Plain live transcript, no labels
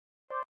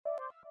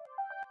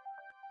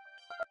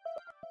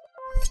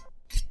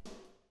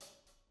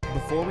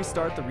Before we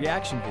start the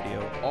reaction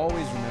video,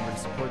 always remember to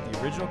support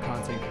the original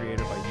content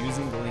creator by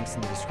using the links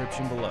in the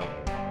description below.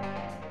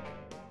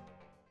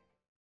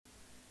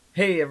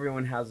 Hey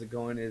everyone, how's it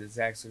going? It is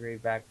Axel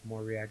back with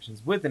more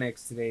reactions with an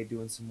X today,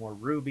 doing some more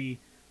RWBY,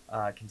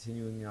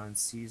 continuing on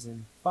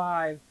season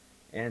 5.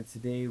 And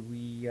today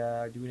we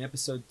are doing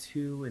episode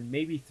 2 and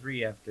maybe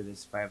 3 after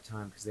this if I have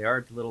time, because they are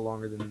a little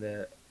longer than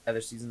the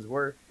other seasons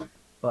were.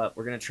 But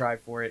we're going to try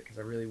for it because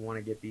I really want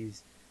to get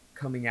these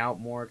coming out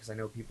more because I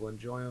know people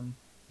enjoy them.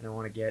 And I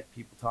want to get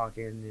people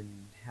talking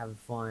and having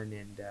fun.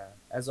 And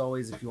as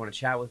always, if you want to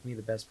chat with me,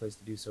 the best place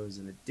to do so is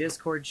in the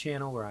Discord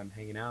channel where I'm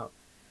hanging out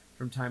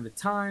from time to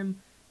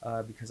time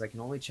because I can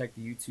only check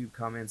the YouTube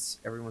comments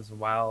every once in a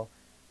while.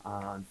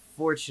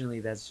 Unfortunately,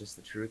 that's just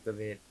the truth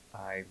of it.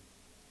 I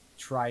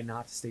try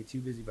not to stay too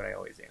busy, but I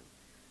always am.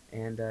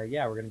 And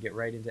yeah, we're going to get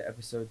right into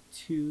episode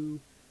 2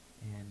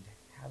 and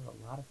have a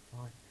lot of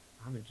fun.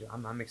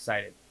 I'm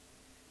excited.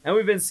 And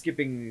we've been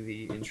skipping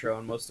the intro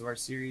in most of our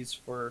series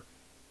for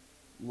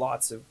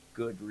lots of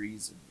good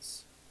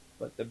reasons,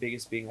 but the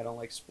biggest being I don't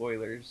like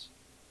spoilers.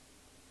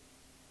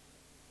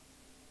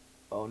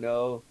 Oh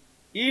no.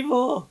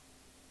 Evil!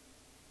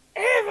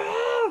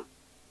 Evil!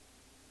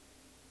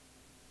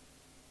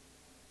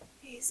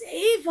 He's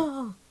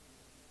evil!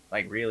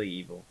 Like really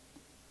evil.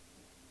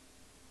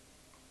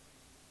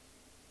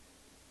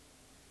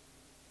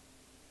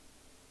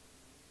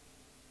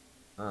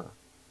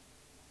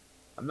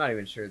 I'm not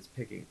even sure it's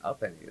picking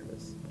up any of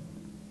this.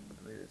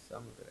 I mean, there's some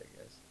of it, I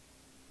guess.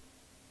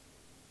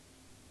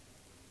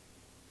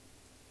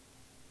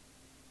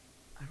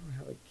 I don't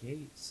have a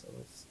gate, so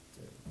let's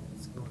do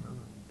what's going on.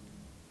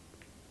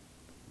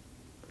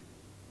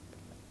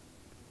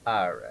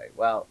 Alright,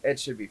 well, it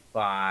should be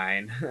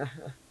fine.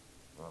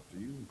 After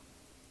you.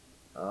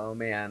 Oh,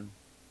 man.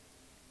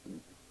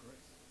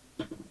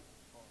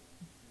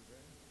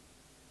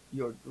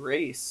 Your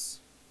Grace.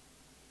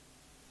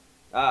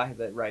 Ah, I had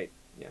that right.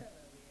 Yeah.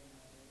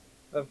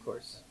 Of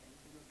course.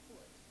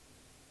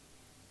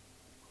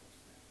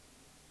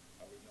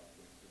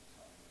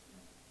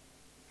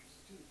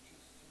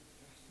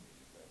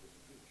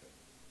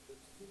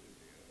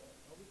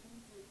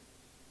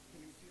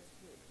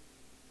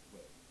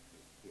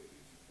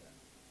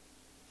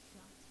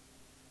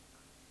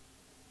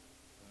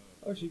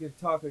 Oh, she can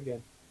talk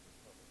again.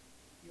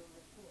 Your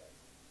report.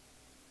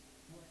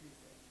 What is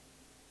it?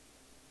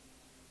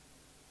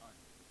 I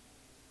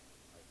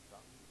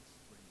found this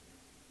spring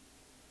here.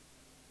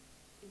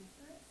 Is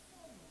that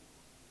so?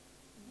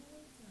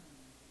 Well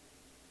done.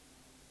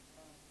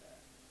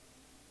 Arthur.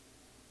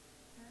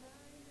 Had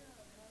I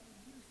known how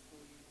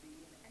useful you'd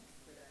be in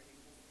expediting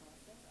this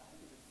process, I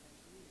would have sent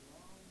you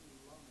long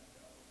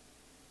ago.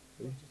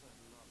 As much as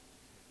I'd love to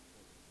take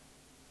credit now,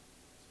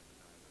 so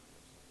that I know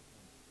what's up with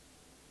them.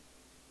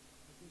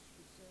 I guess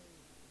you could say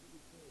the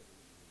authority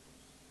is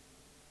yours.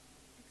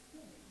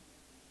 Explain.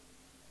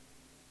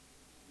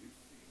 You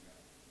see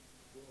now,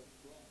 your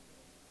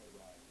Bromwell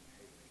arrived in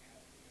Haven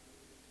Academy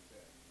earlier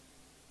today.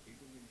 He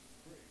believes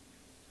Spring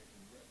has taken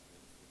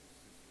residence with his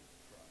sister's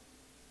tribe.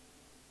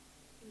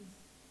 Is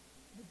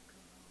the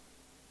girl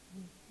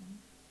with him?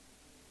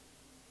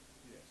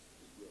 Yes,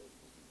 the girl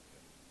was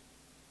independent.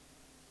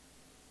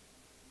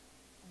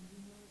 And you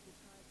know the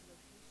tribe's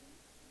location?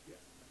 Yes,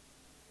 ma'am.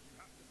 You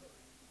have to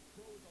hurry.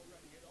 Crow is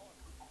already at on.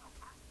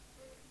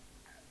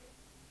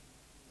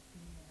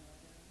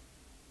 Leonardo,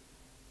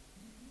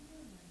 do you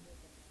remember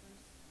the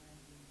first time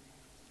we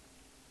met?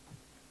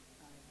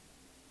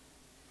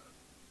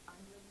 I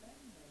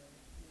remember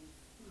your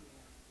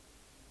fear.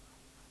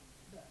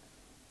 But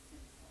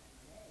since that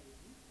day,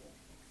 you've been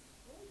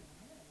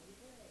extraordinarily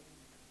brave.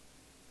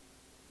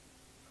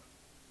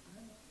 I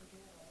won't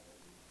forget all that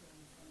you've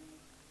done for me.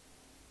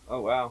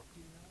 Oh, wow.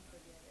 Do not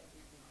forget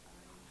everything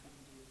I can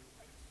do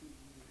to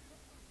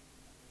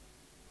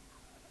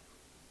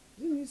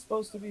you. Isn't he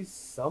supposed to be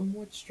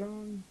somewhat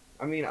strong?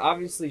 I mean,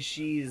 obviously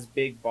she's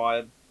big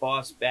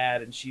boss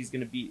bad and she's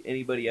going to beat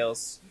anybody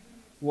else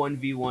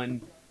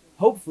 1v1,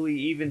 hopefully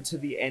even to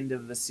the end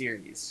of the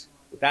series.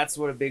 That's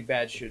what a big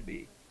bad should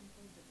be.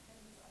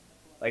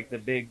 Like the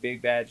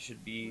big bad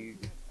should be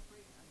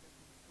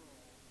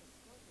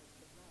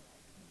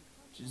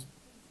just,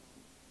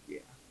 yeah.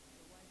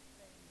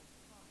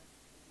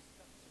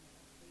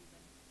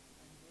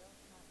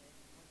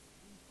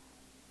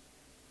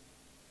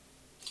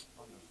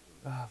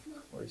 Oh,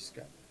 of course,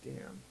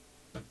 goddamn.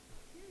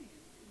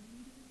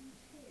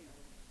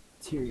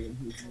 Tyrion,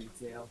 who's in the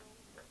tail.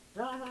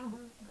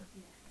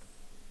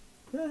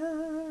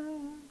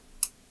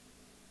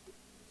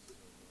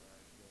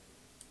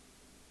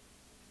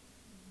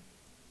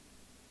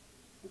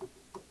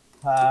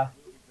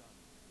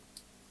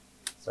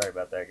 Sorry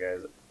about that,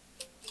 guys.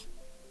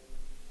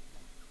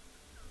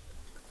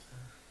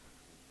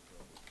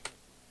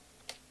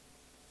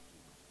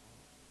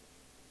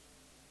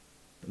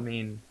 I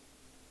mean,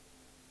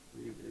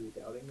 were you really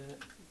doubting that?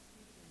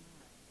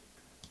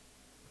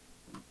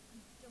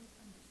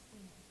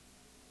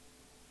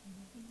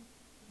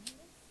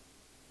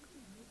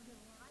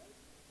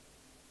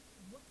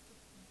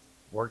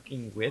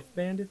 Working with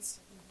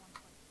bandits?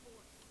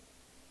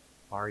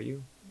 Are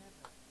you?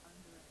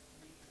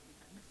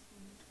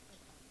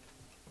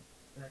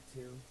 That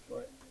too,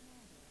 but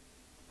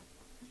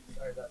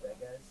sorry about that,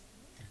 guys.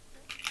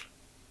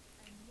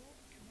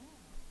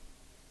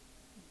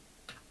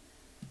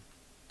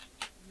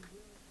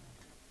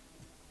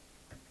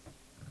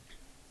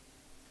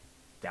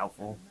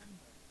 Doubtful.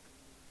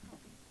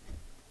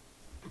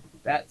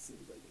 That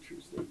seems like a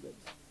true statement.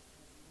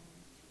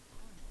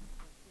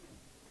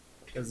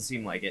 Doesn't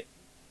seem like it.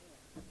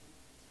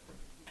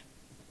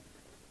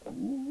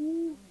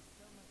 Ooh.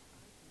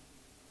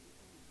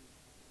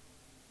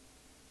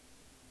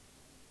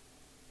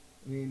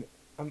 I mean,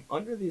 I'm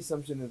under the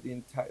assumption that the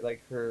entire,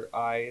 like, her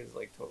eye is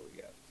like totally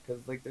effed,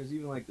 because like there's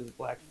even like this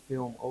black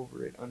film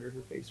over it under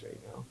her face right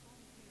now.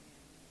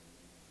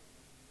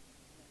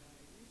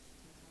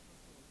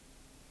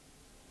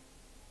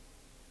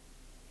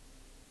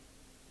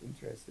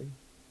 Interesting.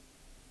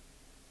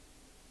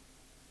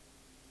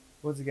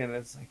 Once again,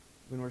 it's like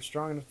when we're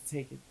strong enough to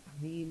take it.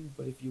 I mean,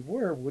 but if you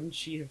were, wouldn't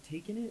she have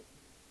taken it?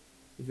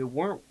 If it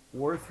weren't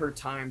worth her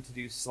time to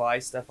do sly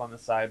stuff on the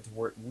side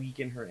to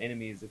weaken her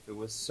enemies, if it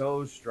was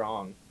so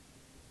strong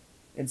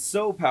and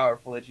so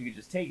powerful that you could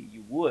just take it,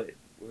 you would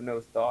with no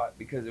thought,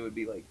 because it would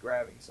be like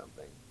grabbing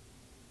something.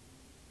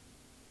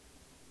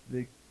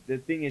 The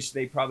thing is,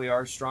 they probably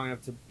are strong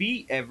enough to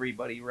beat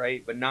everybody,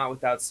 right? But not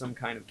without some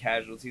kind of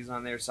casualties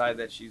on their side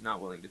that she's not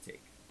willing to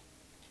take.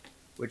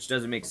 Which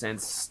doesn't make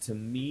sense to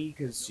me,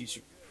 because she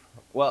should...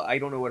 Well, I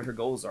don't know what her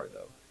goals are,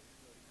 though.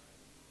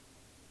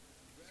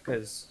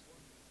 Because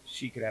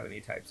she could have any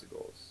types of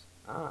goals.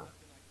 Ah.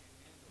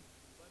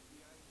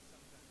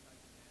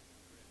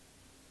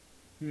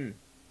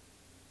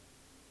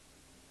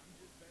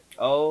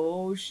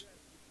 Oh,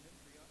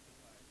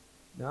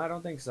 no, I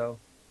don't think so.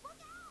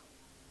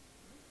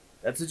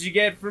 That's what you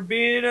get for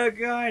being a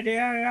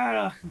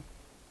goddamn...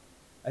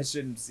 I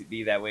shouldn't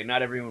be that way.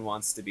 Not everyone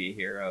wants to be a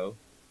hero.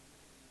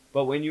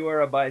 But when you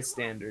are a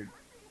bystander...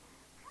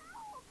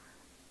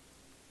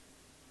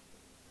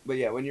 But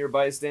yeah, when you're a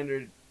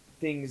bystander,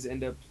 things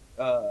end up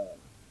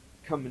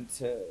coming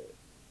to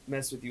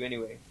mess with you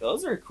anyway.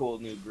 Those are a cool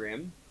new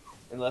Grim.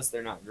 Unless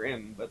they're not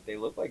Grim, but they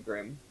look like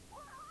Grim.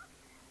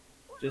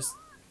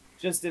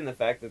 Just in the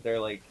fact that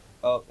they're like,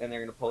 oh, and they're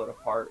going to pull it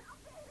apart.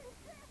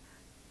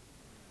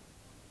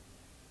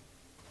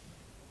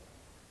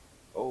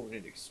 Oh, and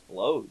it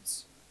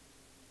explodes.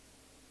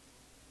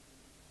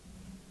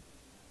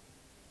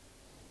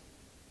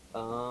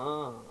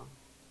 Ah.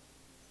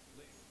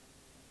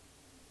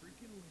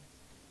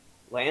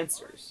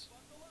 Lancers.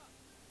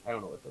 I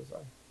don't know what those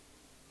are.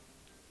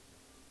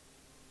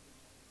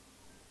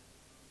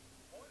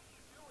 What are you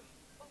doing?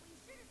 What we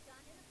should have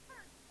done in the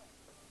first place.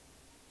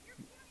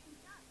 You're carrying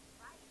guns,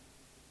 right?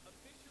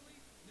 Officially,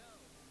 no.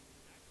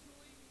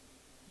 Actually,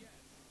 yes.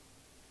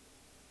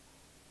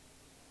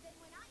 Then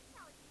when I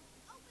tell you,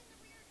 open the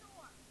rear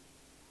door.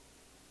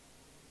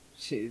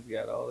 She's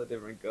got all the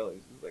different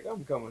colors. She's like,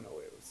 I'm coming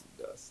away with some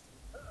dust.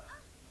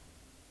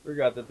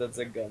 Forgot that that's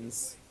a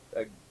gun's...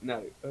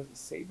 no, a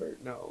saber?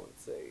 No,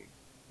 it's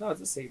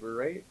a saber,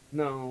 right?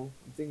 No,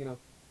 I'm thinking of...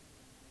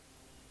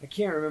 I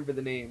can't remember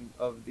the name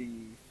of the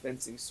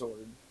fencing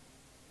sword.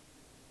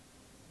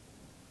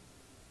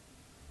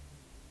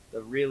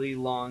 The really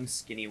long,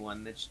 skinny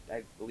one that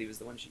I believe is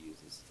the one she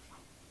uses.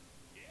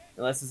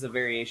 Unless it's a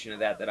variation of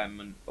that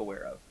I'm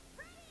unaware of.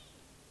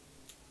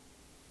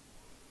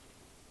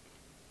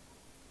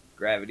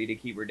 Gravity to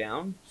keep her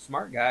down?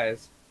 Smart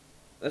guys.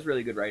 That's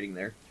really good writing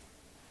there.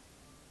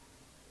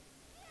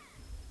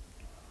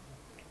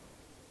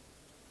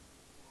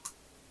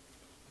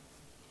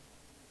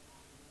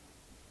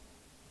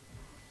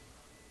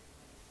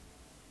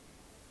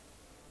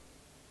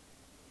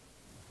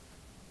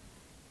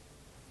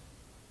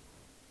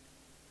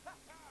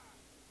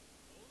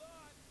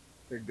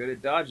 They're good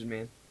at dodging,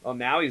 man. Oh,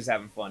 now he's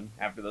having fun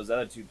after those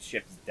other two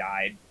ships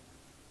died.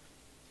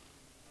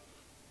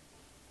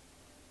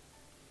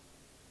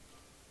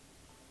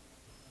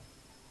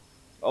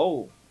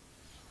 Oh.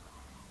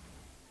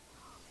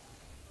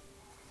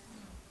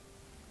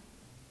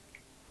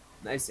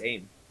 Nice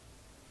aim.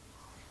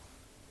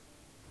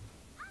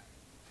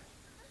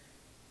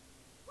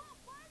 What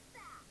was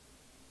that?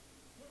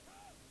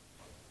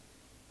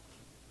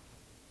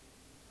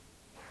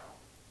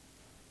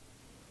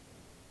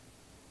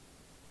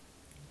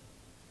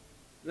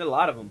 There's a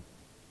lot of them.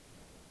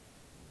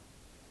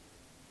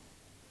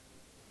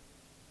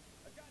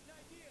 I've got an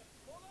idea.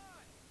 Hold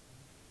on.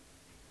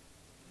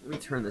 Let me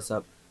turn this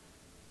up.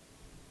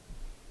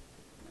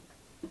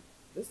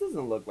 This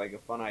doesn't look like a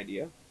fun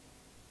idea.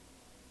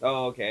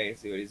 Oh, okay. I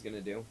see what he's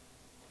gonna do.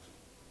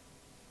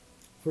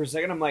 For a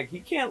second, I'm like, he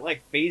can't,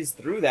 like, phase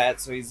through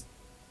that, so he's...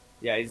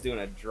 Yeah, he's doing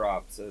a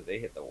drop, so they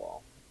hit the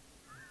wall.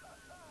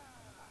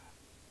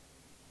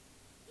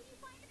 Can you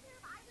find a pair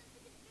of islands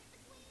we can fit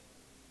between?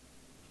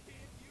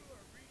 Kid, you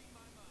are reading my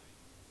mind.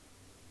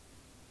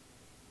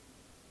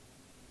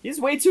 He's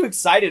way too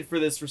excited for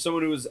this for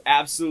someone who was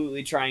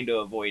absolutely trying to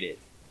avoid it.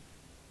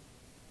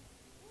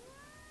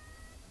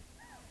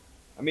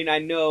 I mean, I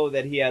know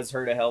that he has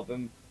her to help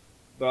him,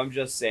 but I'm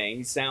just saying,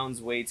 he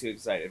sounds way too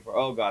excited for...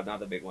 Oh god, not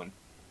the big one.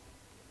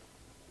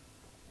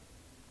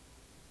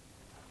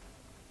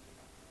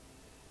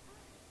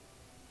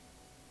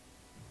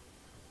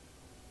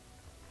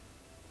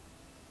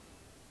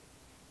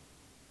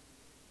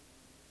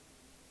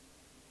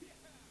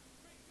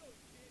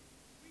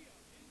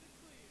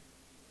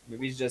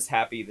 Maybe he's just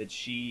happy that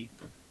she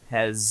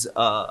has,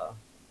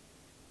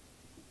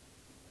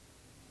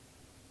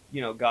 you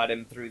know, got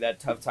him through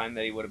that tough time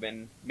that he would have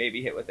been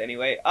maybe hit with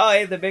anyway. Oh,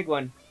 hey, the big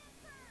one.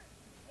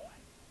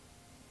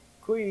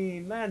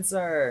 Queen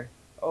Lancer.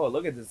 Oh,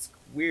 look at this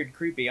weird,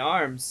 creepy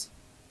arms.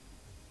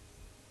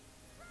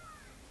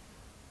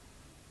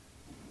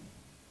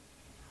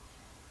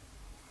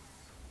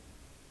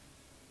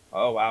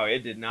 Oh, wow,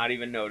 it did not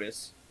even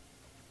notice.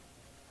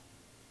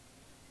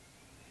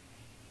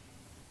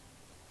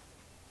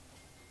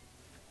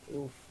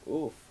 Oof,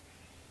 oof.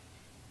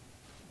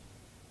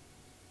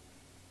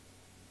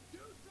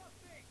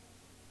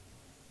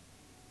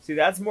 See,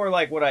 that's more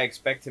like what I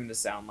expect him to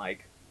sound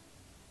like.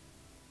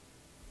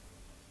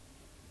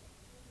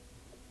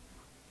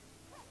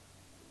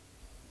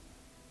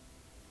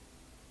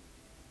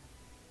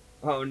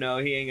 Oh no,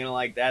 he ain't gonna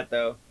like that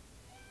though.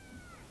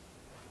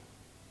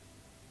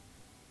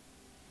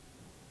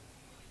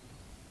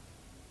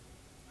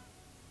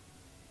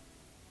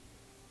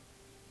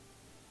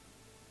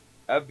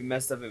 That would be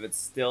messed up if it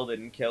still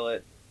didn't kill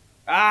it.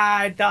 Ah,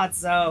 I thought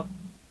so.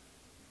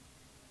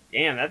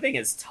 Damn, that thing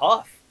is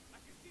tough. I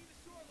can see the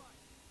shoreline.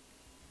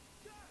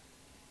 Dad,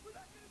 we're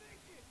not gonna make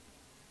it.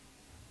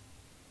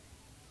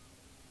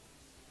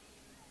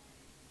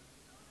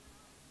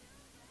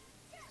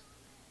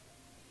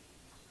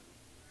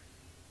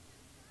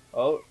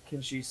 Oh,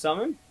 can she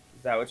summon?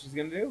 Is that what she's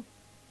gonna do?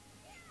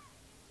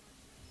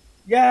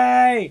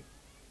 Yay!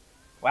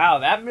 Wow,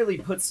 that really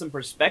puts some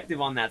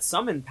perspective on that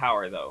summon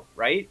power though,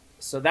 right?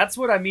 So that's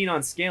what I mean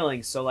on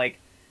scaling. So like,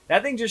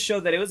 that thing just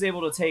showed that it was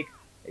able to take,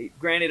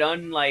 granted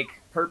unlike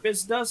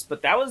purpose dust,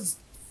 but that was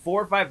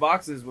 4 or 5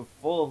 boxes with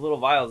full of little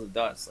vials of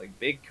dust, like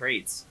big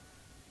crates.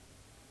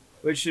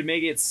 Which should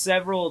make it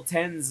several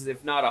tens,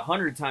 if not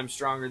 100 times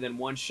stronger than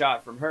one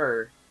shot from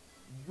her.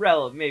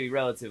 Maybe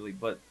relatively,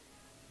 but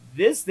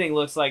this thing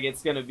looks like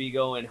it's going to be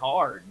going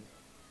hard.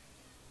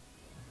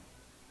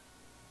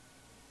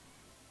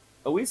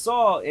 We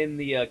saw in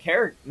the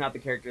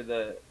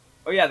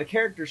the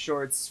character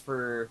shorts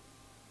for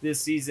this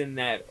season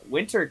that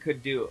Winter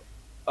could do.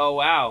 Oh,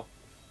 wow.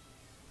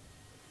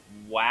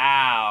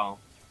 Wow.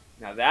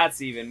 Now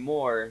that's even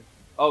more.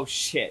 Oh,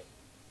 shit.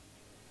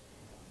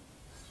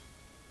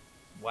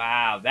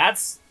 Wow,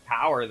 that's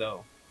power,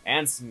 though.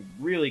 And some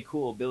really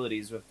cool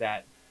abilities with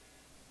that.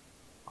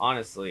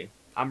 Honestly,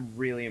 I'm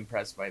really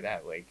impressed by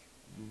that, like,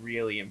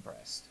 really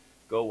impressed.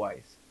 Go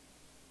Weiss.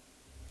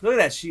 Look at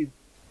that, she...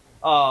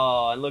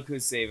 Oh, and look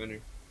who's saving her.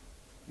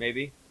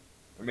 Maybe?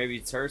 Or maybe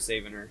it's her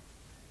saving her.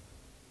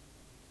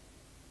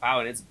 Wow,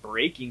 and it's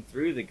breaking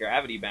through the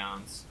gravity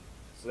bounds.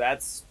 So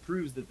that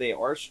proves that they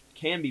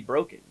can be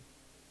broken.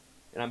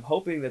 And I'm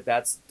hoping that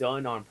that's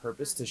done on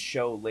purpose to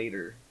show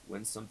later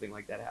when something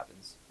like that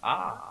happens.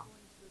 Ah.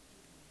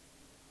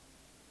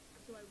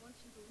 So I want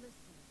you to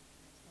listen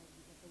and I tell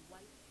you that the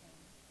White King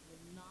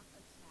will not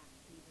attack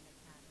Haven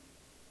Academy.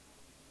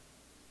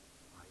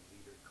 My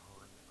leader,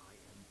 Khan, I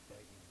am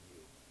begging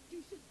you.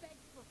 You should beg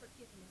for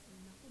forgiveness and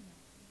nothing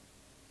else.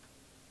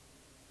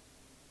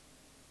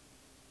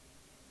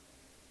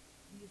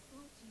 The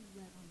assault you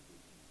led on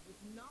Vision was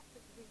not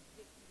the great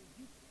victory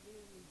you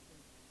clearly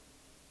think.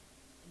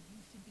 And you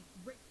should be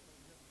grateful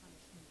your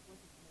punishment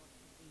wasn't more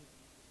severe.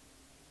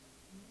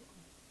 You are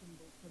a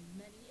symbol for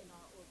many in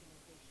our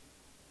organization.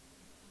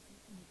 That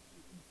doesn't make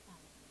you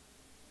infallible.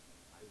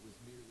 I was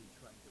merely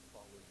trying to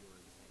follow your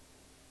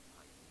example,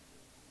 my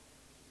leader.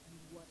 And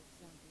what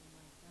example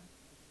might that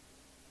be?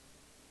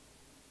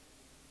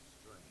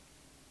 Strength.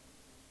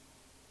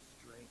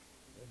 Strength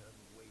and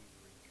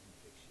unwavering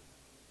conviction.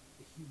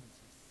 The humans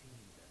have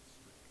seen that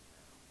strength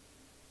now.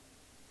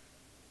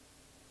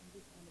 I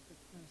was one of the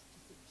first to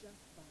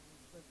suggest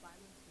violence where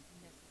violence was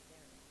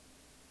necessary.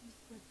 You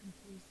spread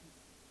complacency,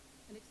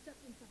 an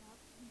acceptance of our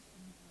peace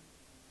and love.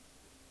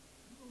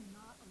 We will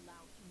not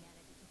allow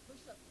humanity to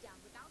push us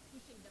down without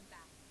pushing them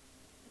back.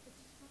 But the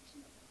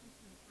destruction of the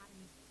Huntsman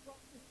Academy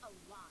crosses a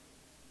line.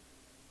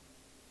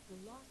 The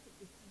loss of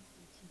the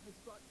CCT has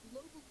brought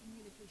global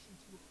communication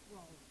to a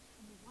crawl,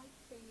 and the White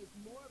Fang is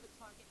more of a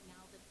target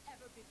now than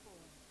ever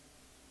before.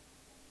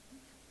 We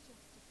have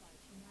justified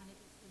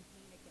humanity's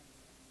campaign against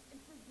us. And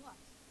for what?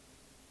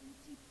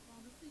 Empty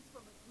promises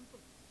from a group of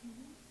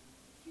humans?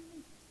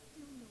 Humans who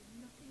still know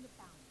nothing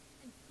about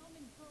and come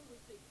and go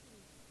as they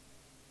please.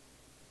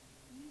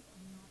 These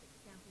are not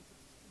examples of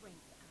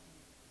strength, Adam.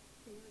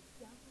 They are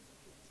examples of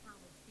your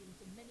talents being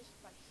diminished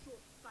by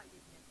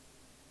short-sightedness.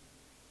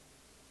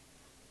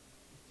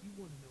 If you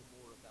want to know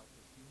more about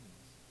the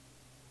humans,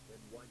 then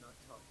why not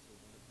talk to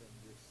one of them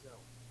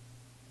yourself?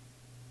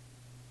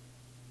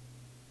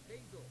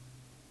 Hazel!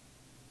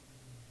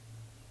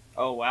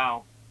 Oh,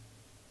 wow.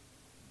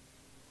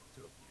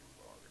 Took you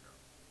far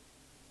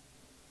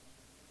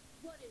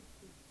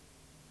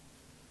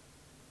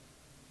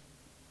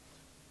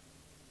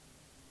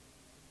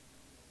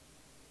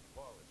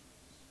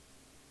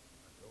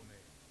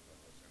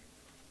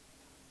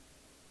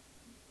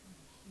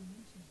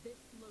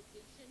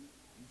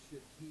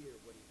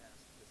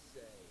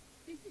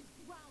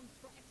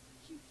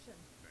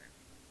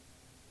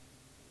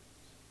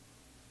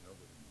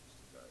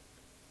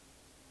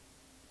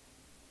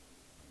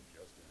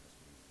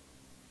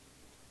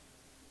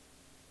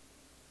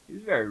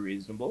He's very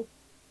reasonable.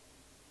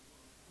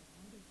 The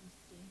longer you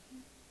stay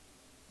here,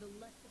 the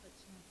less of a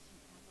chance you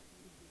have of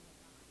leaving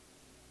alive.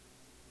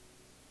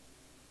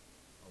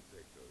 I'll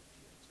take those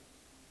chances,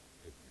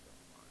 if you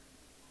don't mind.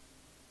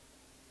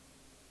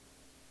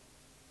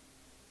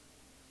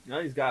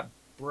 Now he's got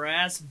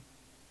brass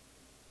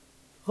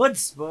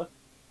chutzpah.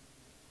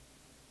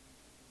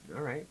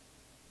 All right.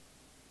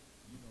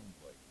 You don't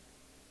like me.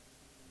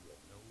 You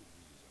have no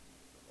reason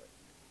to like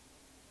me.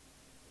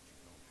 But you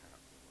don't have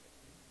to like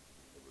me to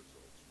get the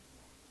results you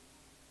want.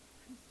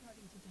 I'm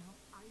starting to doubt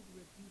either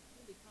of you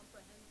fully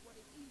comprehend what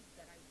it is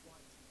that I want.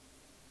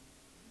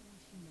 I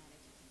want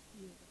humanity to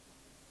fear the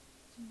gods,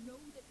 to know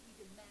that we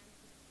demand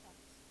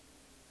respect.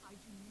 I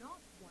do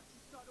not want to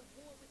start a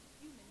war with the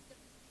humans that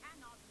we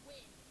cannot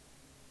win.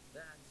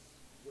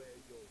 That's where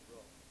you're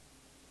wrong.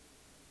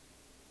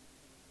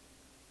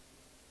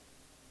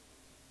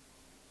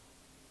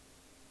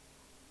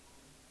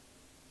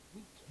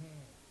 We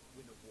can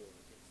win a war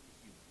against the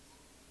humans.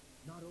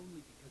 Not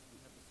only because we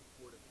have the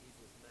support of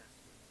Hazel's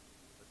master,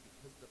 but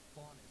because the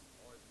Faunus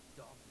are the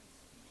dominant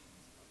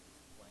species of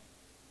this planet.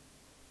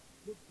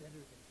 We're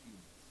better than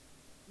humans.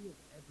 We have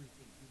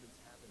everything humans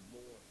have and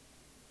more.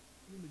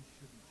 Humans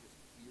shouldn't just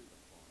fear the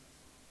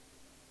Faunus.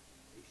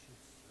 They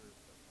should serve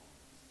the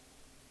Faunus.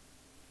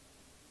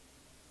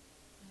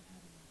 I've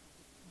had enough of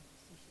this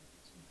conversation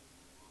for tonight.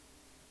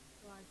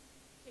 Guards,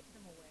 take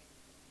them away.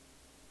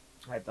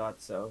 I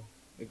thought so.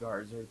 The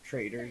guards are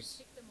traitors.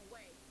 Take them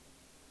away.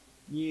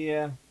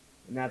 Yeah,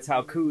 and that's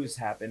how coups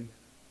happen.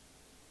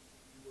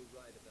 You were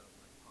right about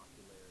my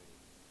popularity.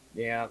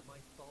 Yeah. My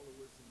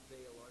followers in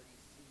Vale already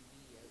see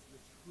me as the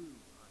true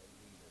High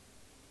Leader.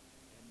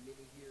 And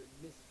many here in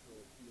Mistral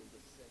feel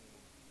the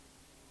same.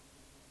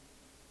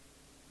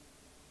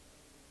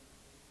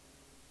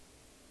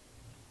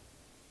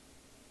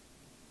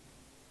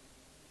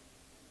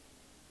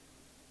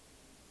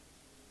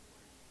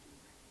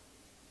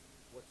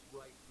 What's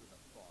right for the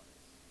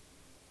Faunus?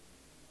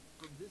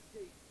 From this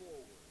day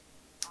forward,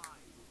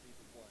 I will be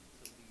the one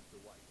to lead the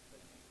White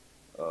Fang.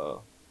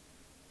 Oh.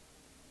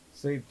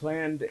 So he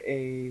planned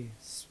a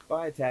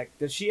spy attack.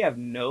 Does she have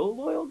no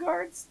loyal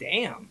guards?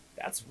 Damn,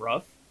 that's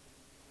rough.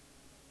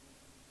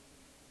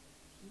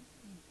 If you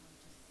think I'll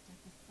just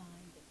step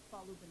aside and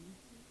follow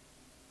beneath you,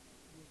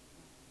 you're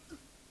wrong.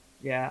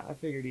 Yeah, I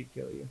figured he'd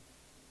kill you.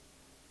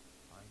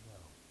 I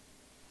know.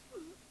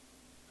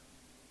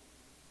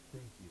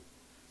 Thank you,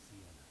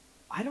 Sienna.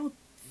 I don't.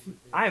 You were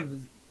there when I'm. people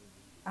needed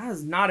I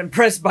was not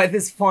impressed by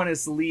this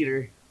Faunus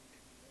leader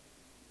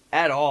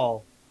at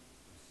all.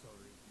 I'm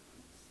sorry you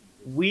couldn't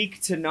see this.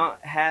 Weak to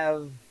not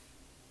have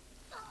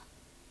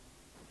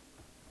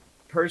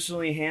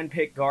personally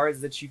handpicked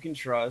guards that you can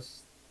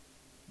trust.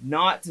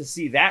 Not to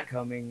see that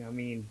coming. I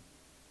mean,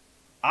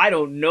 I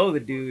don't know the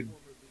dude,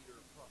 Former leader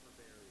of Proper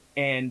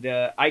Barrier. and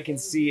I can All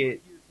see who are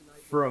it here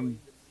tonight from. claim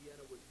that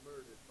Sienna was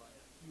murdered by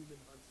a human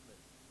huntsman.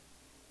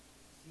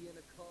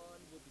 Sienna Khan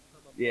will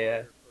become a Yeah.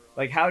 martyr for our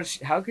Like,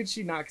 how could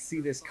she not see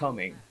this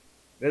coming?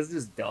 That's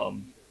just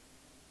dumb.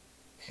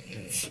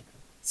 leader.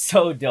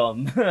 So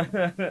dumb.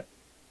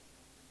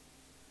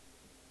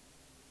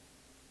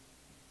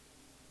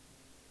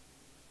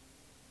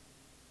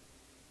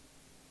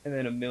 And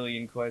then a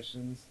million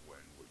questions. When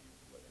were you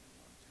planning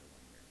on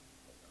telling me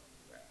about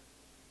that?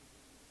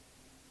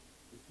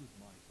 This was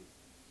my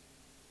business,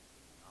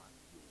 not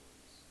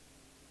yours.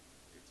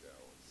 It's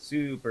ours.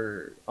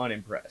 Super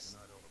unimpressed.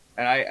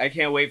 And I don't And I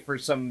can't wait for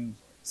some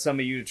of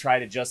you to try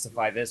to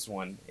justify this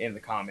one in the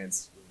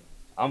comments.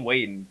 I'm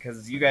waiting,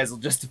 because you guys will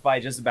justify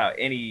just about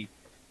any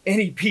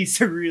piece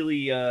of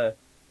really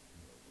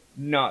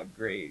not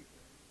great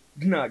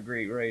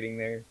writing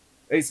there.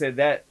 They said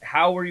that,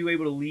 how were you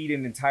able to lead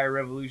an entire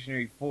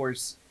revolutionary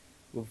force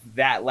with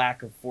that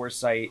lack of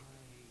foresight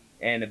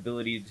and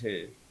ability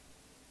to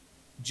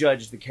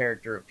judge the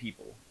character of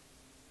people?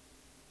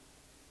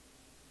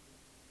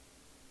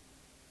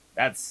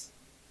 That's...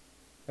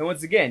 And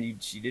once again,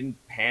 she didn't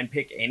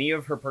handpick any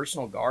of her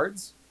personal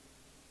guards?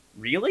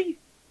 Really?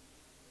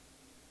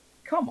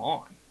 Come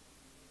on.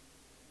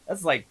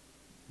 That's like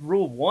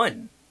rule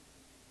 1.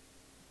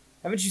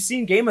 Haven't you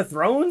seen Game of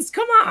Thrones?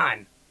 Come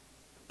on!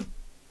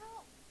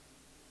 Help!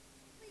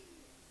 Please.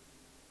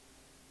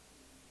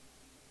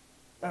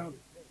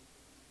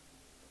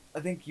 I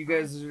think you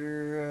guys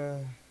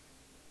are...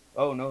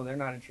 Oh no, they're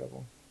not in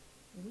trouble.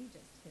 We just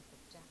hit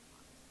the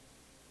jackpot.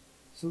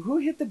 So who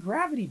hit the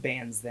gravity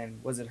bands then?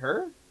 Was it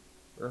her?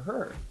 Or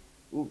her?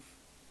 Oof.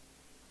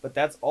 But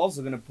that's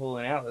also going to pull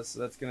in Alice, so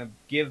that's going to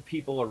give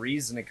people a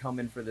reason to come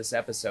in for this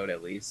episode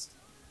at least.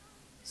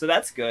 So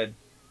that's good.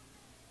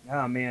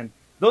 Oh man.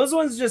 Those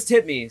ones just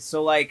hit me.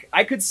 So like,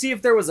 I could see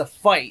if there was a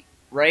fight,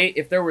 right?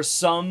 If there were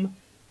some,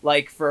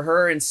 like, for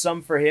her and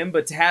some for him,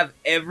 but to have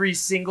every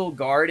single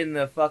guard in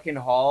the fucking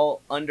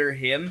hall under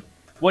him,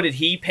 what, did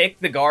he pick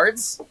the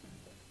guards?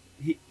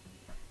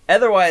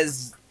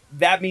 Otherwise,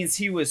 that means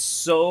he was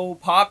so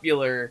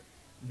popular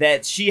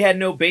that she had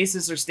no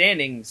basis or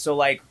standing. So,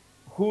 like,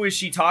 who is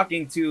she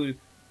talking to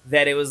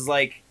that it was,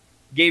 like,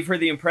 gave her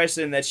the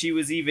impression that she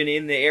was even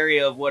in the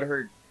area of what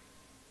her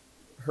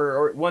her,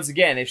 or once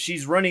again, if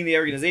she's running the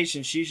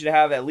organization, she should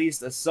have at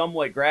least a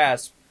somewhat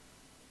grasp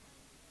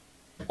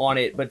on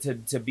it. But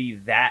to be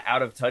that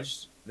out of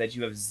touch that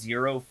you have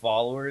 0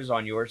 followers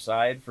on your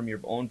side from your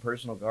own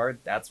personal guard,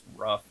 that's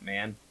rough,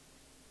 man.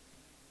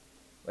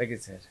 Like I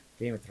said,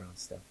 Game of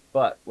Thrones stuff.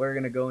 But we're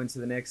going to go into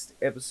the next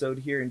episode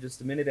here in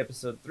just a minute,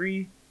 episode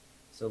 3.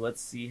 So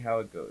let's see how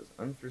it goes.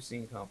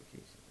 Unforeseen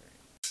complications.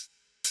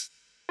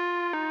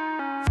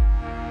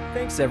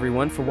 Thanks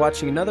everyone for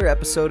watching another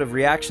episode of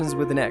ReaXtions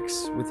with an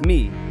X with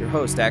me, your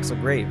host Axel.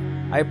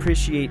 I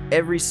appreciate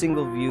every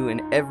single view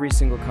and every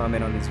single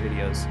comment on these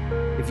videos.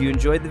 If you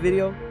enjoyed the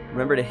video,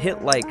 remember to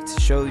hit like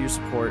to show your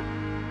support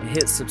and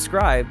hit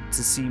subscribe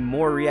to see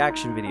more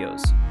reaction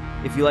videos.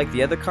 If you like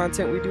the other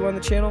content we do on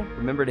the channel,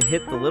 remember to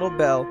hit the little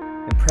bell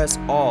and press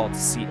all to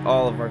see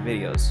all of our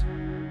videos.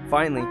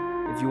 Finally,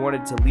 if you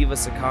wanted to leave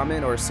us a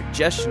comment or a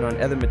suggestion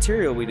on other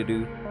material we to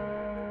do,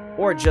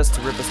 or just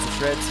to rip us to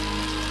shreds,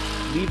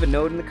 leave a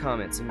note in the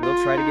comments and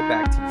we'll try to get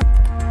back to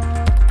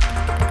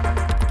you.